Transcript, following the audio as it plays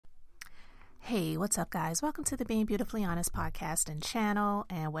Hey, what's up, guys? Welcome to the Being Beautifully Honest podcast and channel,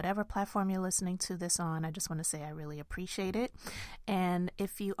 and whatever platform you're listening to this on. I just want to say I really appreciate it. And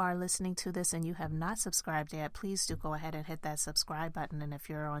if you are listening to this and you have not subscribed yet, please do go ahead and hit that subscribe button. And if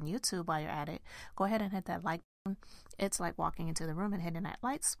you're on YouTube while you're at it, go ahead and hit that like button. It's like walking into the room and hitting that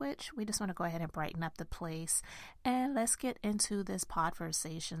light switch. We just want to go ahead and brighten up the place. And let's get into this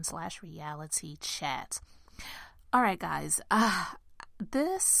podversation/reality chat. All right, guys.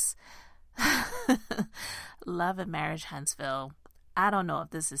 This Love and Marriage Huntsville. I don't know if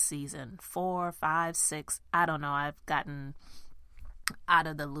this is season 4, 5, 6. I don't know. I've gotten out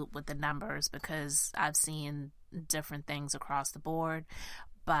of the loop with the numbers because I've seen different things across the board.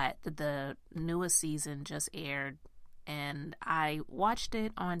 But the newest season just aired and I watched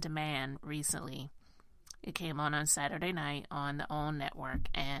it on demand recently. It came on Saturday night on the OWN network,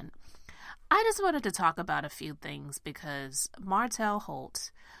 and I just wanted to talk about a few things because Martell Holt,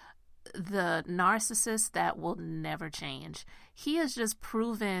 the narcissist that will never change, he has just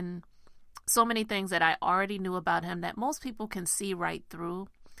proven so many things that I already knew about him that most people can see right through.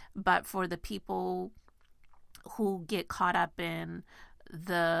 But for the people who get caught up in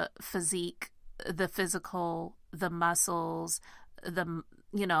the physique, the physical, the muscles, the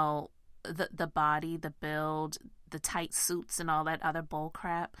body, the build, the tight suits and all that other bull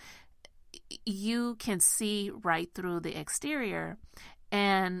crap, you can see right through the exterior.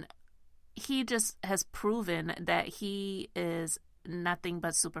 And he just has proven that he is nothing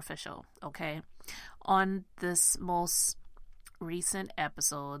but superficial, okay? On this most recent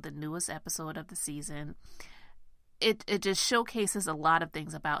episode, the newest episode of the season, it just showcases a lot of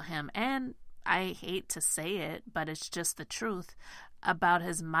things about him. And I hate to say it, but it's just the truth about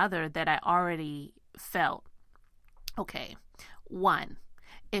his mother that I already felt. Okay, one,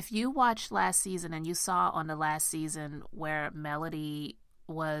 if you watched last season and you saw on the last season where Melody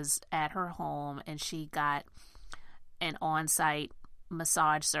was at her home and she got an on-site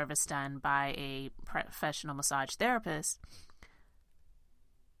massage service done by a professional massage therapist,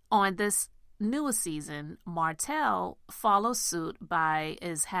 on this newest season, Martell follows suit by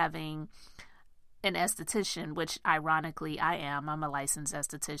is having an esthetician, which ironically I am. I'm a licensed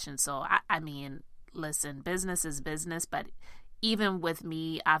esthetician. So, I mean, listen, business is business, but even with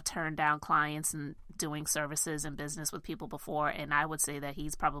me, I've turned down clients and doing services and business with people before, and I would say that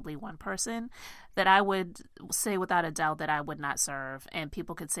he's probably one person that I would say without a doubt that I would not serve. And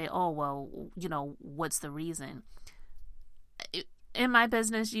people could say, oh, well, what's the reason? In my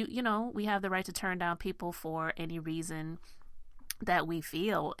business, we have the right to turn down people for any reason that we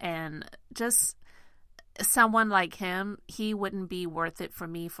feel. And just someone like him, he wouldn't be worth it for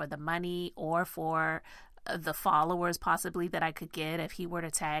me for the money or for the followers possibly that I could get if he were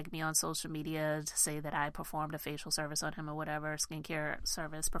to tag me on social media to say that I performed a facial service on him or whatever, skincare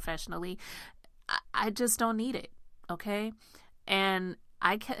service professionally. I just don't need it, okay? And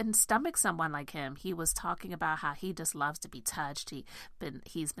I can stomach someone like him. He was talking about how he just loves to be touched.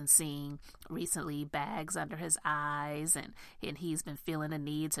 He's been seeing recently bags under his eyes, and he's been feeling a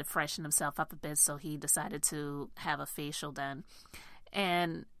need to freshen himself up a bit, so he decided to have a facial done.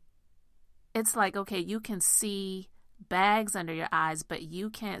 And it's like, okay, you can see bags under your eyes, but you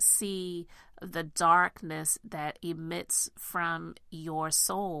can't see the darkness that emits from your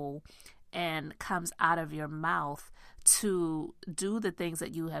soul and comes out of your mouth to do the things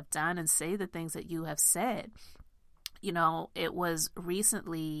that you have done and say the things that you have said. It was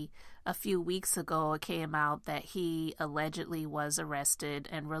recently, a few weeks ago, it came out that he allegedly was arrested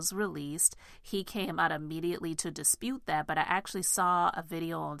and was released. He came out immediately to dispute that, but I actually saw a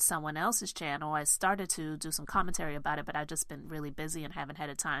video on someone else's channel. I started to do some commentary about it, but I've just been really busy and haven't had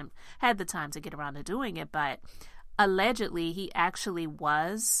the time to get around to doing it. But allegedly, he actually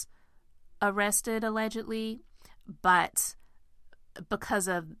was arrested, but because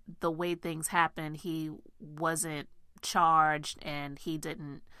of the way things happened, he wasn't charged and he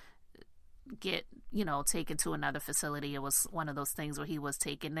didn't get, taken to another facility. It was one of those things where he was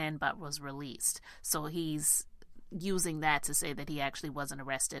taken in but was released. So he's using that to say that he actually wasn't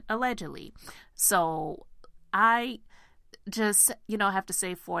arrested, allegedly. So I just, have to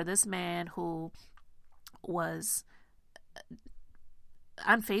say, for this man who was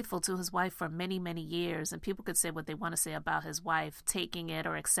unfaithful to his wife for many, many years, and people could say what they want to say about his wife taking it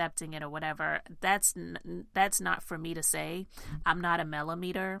or accepting it or whatever. That's not for me to say. I'm not a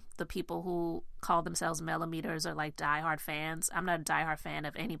millimeter. The people who call themselves millimeters are like diehard fans. I'm not a diehard fan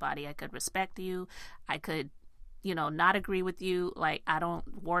of anybody. I could respect you. I could, not agree with you. Like, I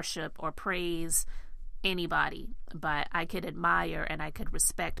don't worship or praise anybody, but I could admire and I could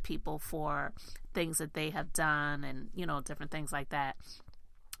respect people for things that they have done and, different things like that.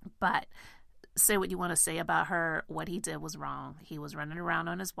 But say what you want to say about her. What he did was wrong. He was running around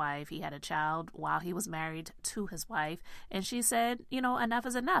on his wife. He had a child while he was married to his wife. And she said, enough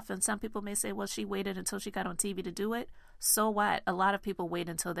is enough. And some people may say, well, she waited until she got on TV to do it. So what? A lot of people wait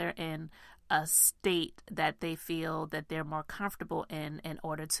until they're in a state that they feel that they're more comfortable in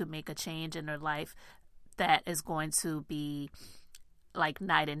order to make a change in their life that is going to be like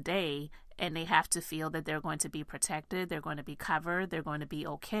night and day. And they have to feel that they're going to be protected, they're going to be covered, they're going to be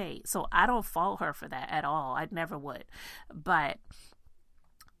okay. So I don't fault her for that at all. I never would. But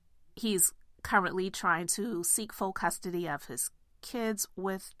he's currently trying to seek full custody of his kids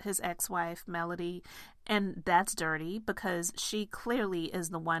with his ex-wife, Melody. And that's dirty because she clearly is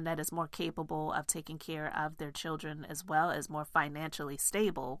the one that is more capable of taking care of their children as well as more financially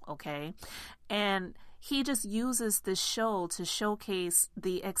stable, okay? And he just uses this show to showcase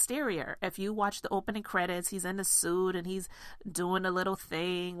the exterior. If you watch the opening credits, he's in a suit and he's doing a little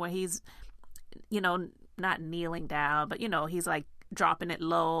thing where he's, not kneeling down, but, he's like dropping it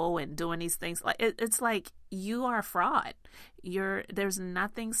low and doing these things. Like it's like you are a fraud. There's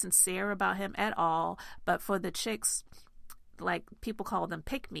nothing sincere about him at all. But for the chicks, like people call them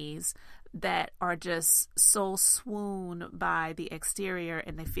pick-me's, that are just so swooned by the exterior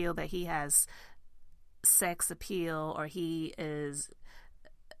and they feel that he has sex appeal or he is,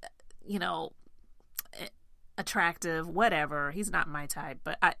 attractive, whatever. He's not my type,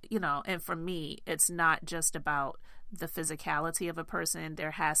 but and for me, it's not just about the physicality of a person.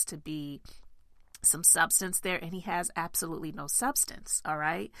 There has to be some substance there, and he has absolutely no substance. All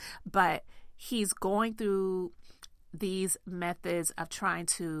right. But he's going through these methods of trying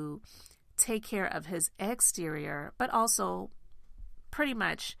to take care of his exterior, but also pretty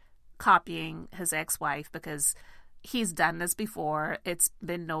much copying his ex-wife because he's done this before. It's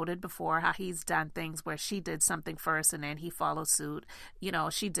been noted before how he's done things where she did something first and then he followed suit.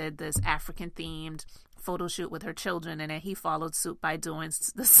 She did this African themed photo shoot with her children and then he followed suit by doing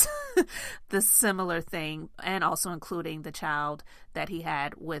this similar thing, and also including the child that he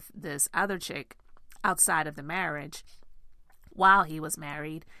had with this other chick outside of the marriage while he was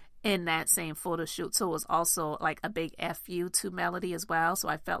married in that same photo shoot. So it was also like a big FU to Melody as well. So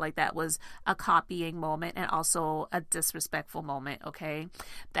I felt like that was a copying moment and also a disrespectful moment. Okay.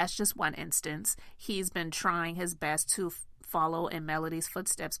 That's just one instance. He's been trying his best to follow in Melody's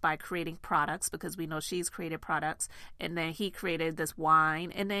footsteps by creating products, because we know she's created products, and then he created this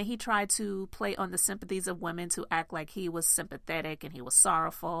wine, and then he tried to play on the sympathies of women to act like he was sympathetic and he was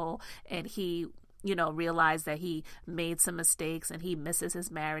sorrowful, and he realized that he made some mistakes and he misses his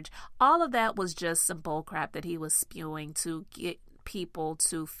marriage. All of that was just some bullcrap that he was spewing to get people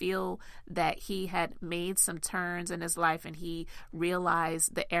to feel that he had made some turns in his life and he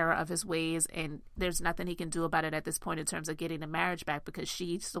realized the error of his ways, and there's nothing he can do about it at this point in terms of getting the marriage back, because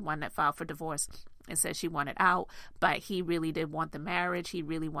she's the one that filed for divorce and said she wanted out, but he really did want the marriage. He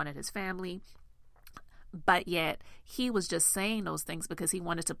really wanted his family. But yet he was just saying those things because he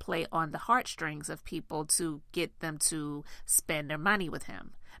wanted to play on the heartstrings of people to get them to spend their money with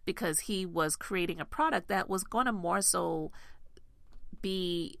him, because he was creating a product that was going to more so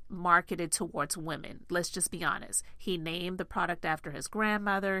be marketed towards women. Let's just be honest. He named the product after his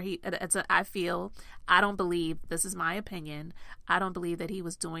grandmother. I don't believe, this is my opinion, I don't believe that he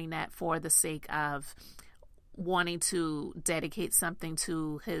was doing that for the sake of wanting to dedicate something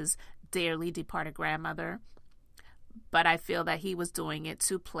to his dearly departed grandmother, but I feel that he was doing it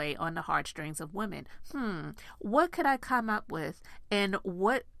to play on the heartstrings of women. What could I come up with, and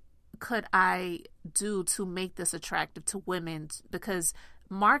what could I do to make this attractive to women? Because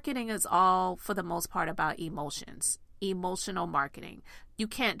marketing is all, for the most part, about emotions, emotional marketing. You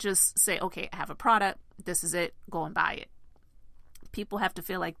can't just say, okay, I have a product, this is it, go and buy it. People have to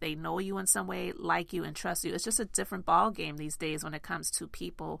feel like they know you in some way, like you, and trust you. It's just a different ball game these days when it comes to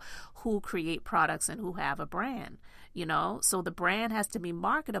people who create products and who have a brand, So the brand has to be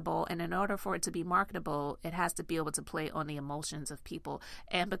marketable, and in order for it to be marketable, it has to be able to play on the emotions of people.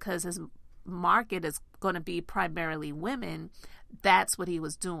 And because his market is going to be primarily women, that's what he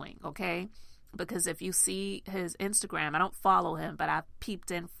was doing, okay? Because if you see his Instagram, I don't follow him, but I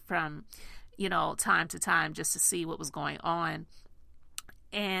peeped in from, time to time just to see what was going on.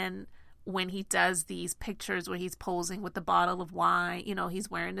 And when he does these pictures where he's posing with the bottle of wine, he's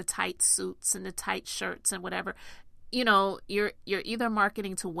wearing the tight suits and the tight shirts and whatever, you're either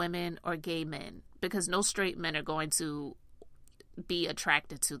marketing to women or gay men, because no straight men are going to be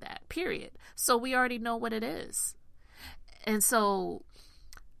attracted to that, period. So we already know what it is. And so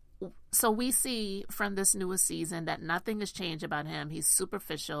we see from this newest season that nothing has changed about him. He's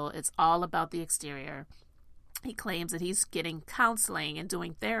superficial. It's all about the exterior. He claims that he's getting counseling and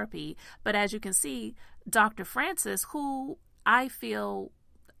doing therapy. But as you can see, Dr. Francis, who I feel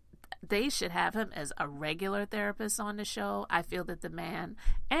they should have him as a regular therapist on the show. I feel that the man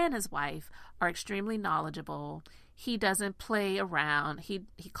and his wife are extremely knowledgeable. He doesn't play around. He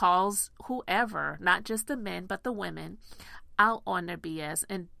calls whoever, not just the men, but the women, out on their BS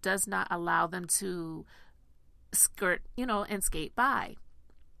and does not allow them to skirt, and skate by,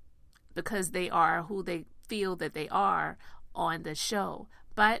 because they are who they feel that they are on the show.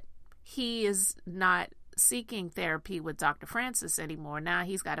 But he is not seeking therapy with Dr. Francis anymore. Now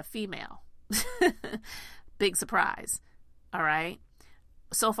he's got a female. Big surprise. All right.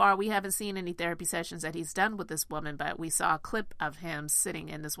 So far, we haven't seen any therapy sessions that he's done with this woman, but we saw a clip of him sitting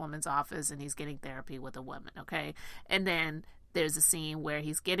in this woman's office and he's getting therapy with a woman. Okay. And then there's a scene where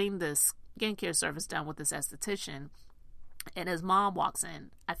he's getting this skincare service done with this esthetician and his mom walks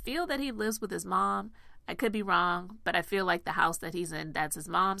in. I feel that he lives with his mom. I could be wrong, but I feel like the house that he's in, that's his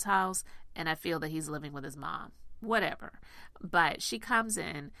mom's house, and I feel that he's living with his mom. Whatever. But she comes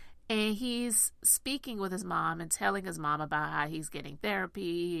in, and he's speaking with his mom and telling his mom about how he's getting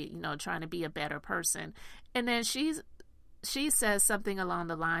therapy, trying to be a better person. And then she says something along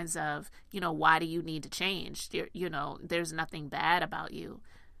the lines of, why do you need to change? There's nothing bad about you.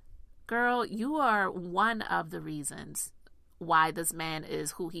 Girl, you are one of the reasons why this man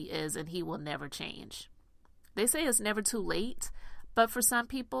is who he is, and he will never change. They say it's never too late, but for some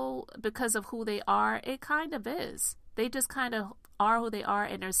people, because of who they are, it kind of is. They just kind of are who they are,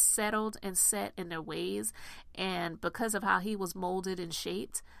 and they're settled and set in their ways. And because of how he was molded and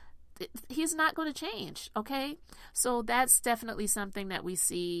shaped, he's not going to change. Okay. So that's definitely something that we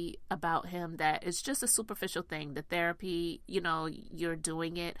see about him, that it's just a superficial thing. The therapy, you're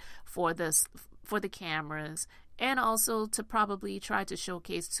doing it for the cameras, and also to probably try to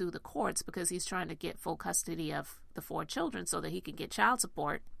showcase to the courts, because he's trying to get full custody of the 4 children so that he can get child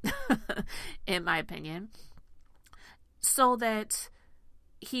support, in my opinion, so that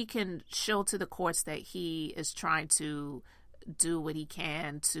he can show to the courts that he is trying to do what he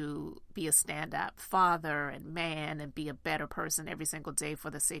can to be a stand-up father and man and be a better person every single day for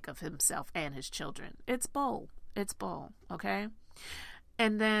the sake of himself and his children. It's bull. Okay?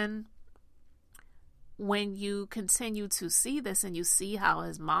 And then when you continue to see this and you see how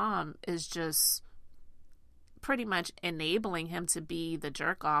his mom is just pretty much enabling him to be the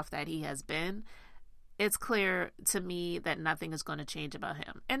jerk off that he has been, it's clear to me that nothing is going to change about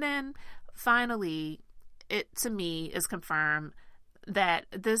him. And then finally, it to me is confirmed that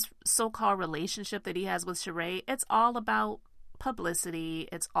this so-called relationship that he has with Sheree, it's all about publicity.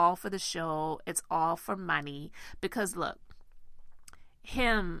 It's all for the show. It's all for money. Because look,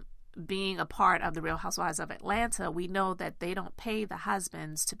 him being a part of the Real Housewives of Atlanta, we know that they don't pay the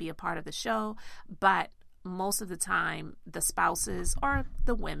husbands to be a part of the show, but most of the time the spouses or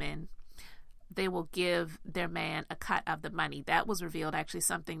the women, they will give their man a cut of the money. That was revealed, actually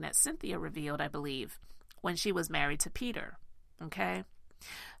something that Cynthia revealed, I believe, when she was married to Peter. Okay.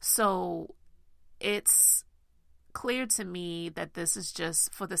 So it's clear to me that this is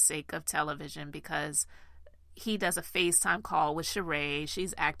just for the sake of television, because he does a FaceTime call with Sheree.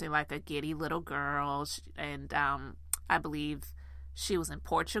 She's acting like a giddy little girl. And I believe she was in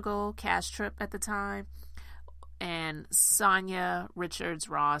Portugal, cash trip at the time. And Sonia Richards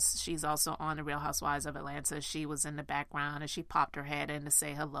Ross, she's also on the Real Housewives of Atlanta. She was in the background and she popped her head in to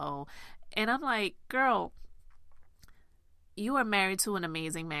say hello. And I'm like, girl, you are married to an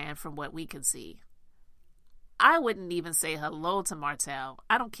amazing man from what we can see. I wouldn't even say hello to Martell.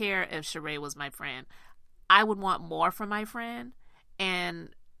 I don't care if Sheree was my friend. I would want more from my friend, and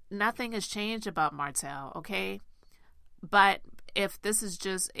nothing has changed about Martell, okay? But if this is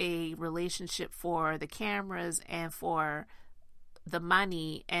just a relationship for the cameras and for the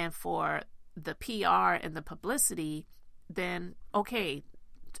money and for the PR and the publicity, then okay,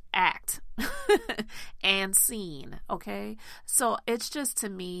 act and scene, okay? So it's just, to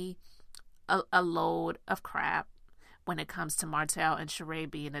me, a load of crap when it comes to Martell and Sheree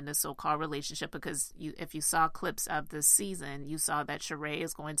being in this so-called relationship, because if you saw clips of this season, you saw that Sheree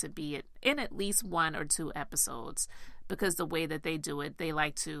is going to be in at least 1 or 2 episodes, because the way that they do it, they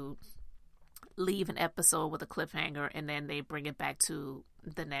like to leave an episode with a cliffhanger and then they bring it back to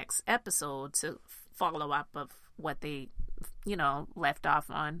the next episode to follow up of what they, left off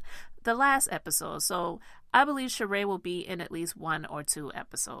on the last episode. So I believe Sheree will be in at least 1 or 2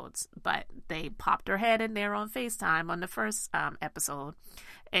 episodes, but they popped her head in there on FaceTime on the first episode.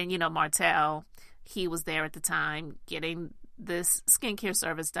 And, Martell, he was there at the time getting this skincare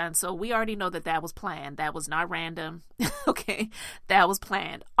service done. So we already know that was planned. That was not random. Okay. That was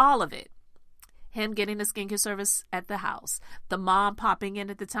planned. All of it. him getting the skincare service at the house, the mom popping in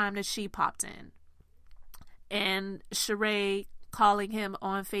at the time that she popped in, and Sheree calling him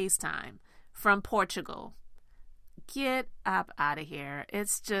on FaceTime from Portugal. Get up out of here.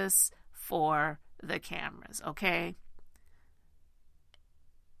 It's just for the cameras, okay?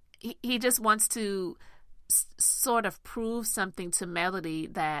 He just wants to sort of prove something to Melody,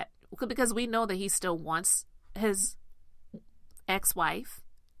 that because we know that he still wants his ex-wife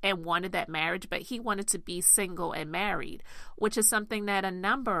and wanted that marriage, but he wanted to be single and married, which is something that a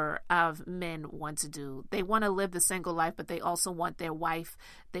number of men want to do. They want to live the single life, but they also want their wife.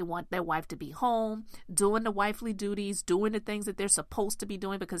 They want their wife to be home, doing the wifely duties, doing the things that they're supposed to be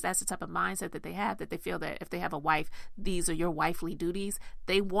doing, because that's the type of mindset that they have, that they feel that if they have a wife, these are your wifely duties.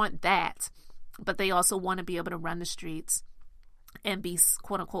 They want that, but they also want to be able to run the streets and be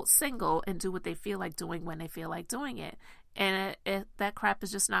quote unquote single and do what they feel like doing when they feel like doing it. And that crap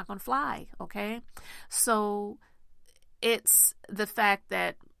is just not going to fly, okay? So it's the fact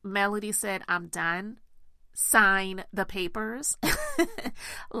that Melody said, I'm done, sign the papers,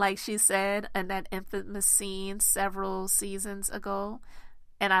 like she said in that infamous scene several seasons ago.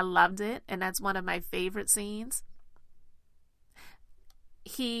 And I loved it, and that's one of my favorite scenes.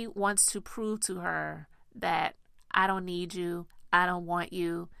 He wants to prove to her that I don't need you, I don't want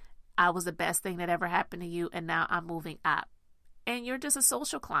you, I was the best thing that ever happened to you, and now I'm moving up. And you're just a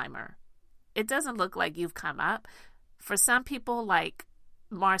social climber. It doesn't look like you've come up. For some people like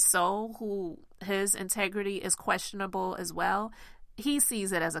Marceau, who his integrity is questionable as well, he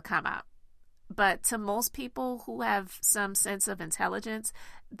sees it as a come up. But to most people who have some sense of intelligence,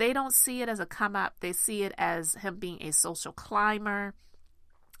 they don't see it as a come up. They see it as him being a social climber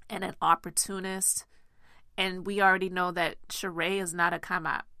and an opportunist. And we already know that Sheree is not a come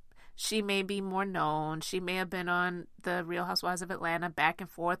up. She may be more known. She may have been on the Real Housewives of Atlanta back and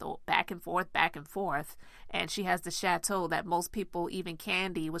forth. And she has the chateau that most people, even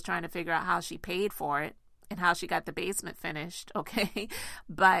Candy, was trying to figure out how she paid for it and how she got the basement finished, okay?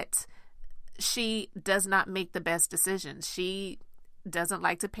 But she does not make the best decisions. She doesn't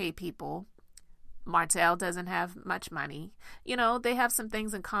like to pay people. Martell doesn't have much money. You know, they have some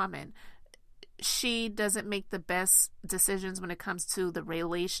things in common. She doesn't make the best decisions when it comes to the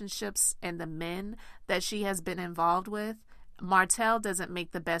relationships and the men that she has been involved with. Martell doesn't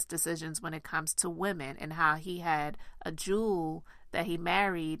make the best decisions when it comes to women and how he had a jewel that he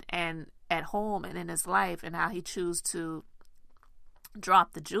married and at home and in his life, and how he chose to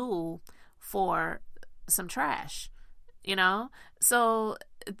drop the jewel for some trash, you know? So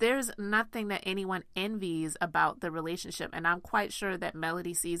there's nothing that anyone envies about the relationship, and I'm quite sure that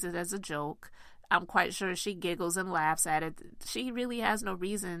Melody sees it as a joke. I'm quite sure she giggles and laughs at it. She really has no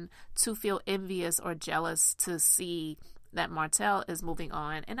reason to feel envious or jealous to see that Martell is moving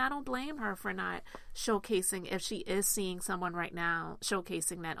on. And I don't blame her for not showcasing, if she is seeing someone right now,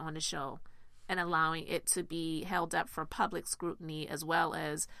 showcasing that on the show and allowing it to be held up for public scrutiny, as well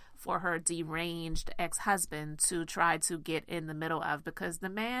as for her deranged ex-husband to try to get in the middle of, because the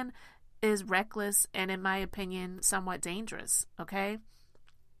man is reckless and, in my opinion, somewhat dangerous, okay?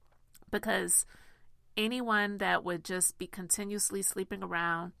 Because anyone that would just be continuously sleeping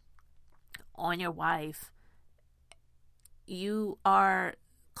around on your wife, you are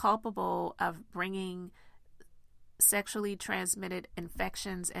culpable of bringing sexually transmitted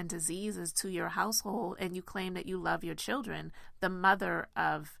infections and diseases to your household, and you claim that you love your children. The mother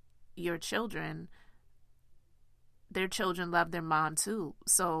of your children, their children love their mom too.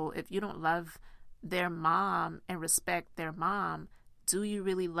 So if you don't love their mom and respect their mom, do you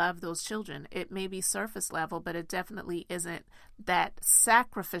really love those children? It may be surface level, but it definitely isn't that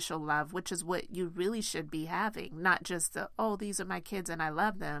sacrificial love, which is what you really should be having. Not just the, oh, these are my kids and I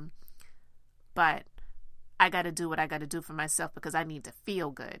love them, but I got to do what I got to do for myself because I need to feel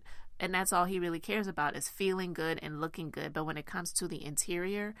good. And that's all he really cares about, is feeling good and looking good. But when it comes to the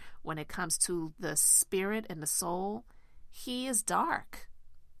interior, when it comes to the spirit and the soul, he is dark.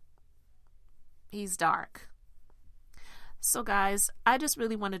 He's dark. So guys, I just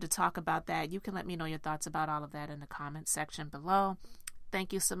really wanted to talk about that. You can let me know your thoughts about all of that in the comments section below.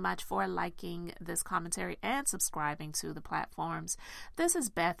 Thank you so much for liking this commentary and subscribing to the platforms. This is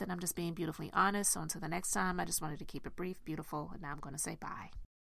Beth, and I'm just being beautifully honest. So until the next time, I just wanted to keep it brief, beautiful, and now I'm going to say bye.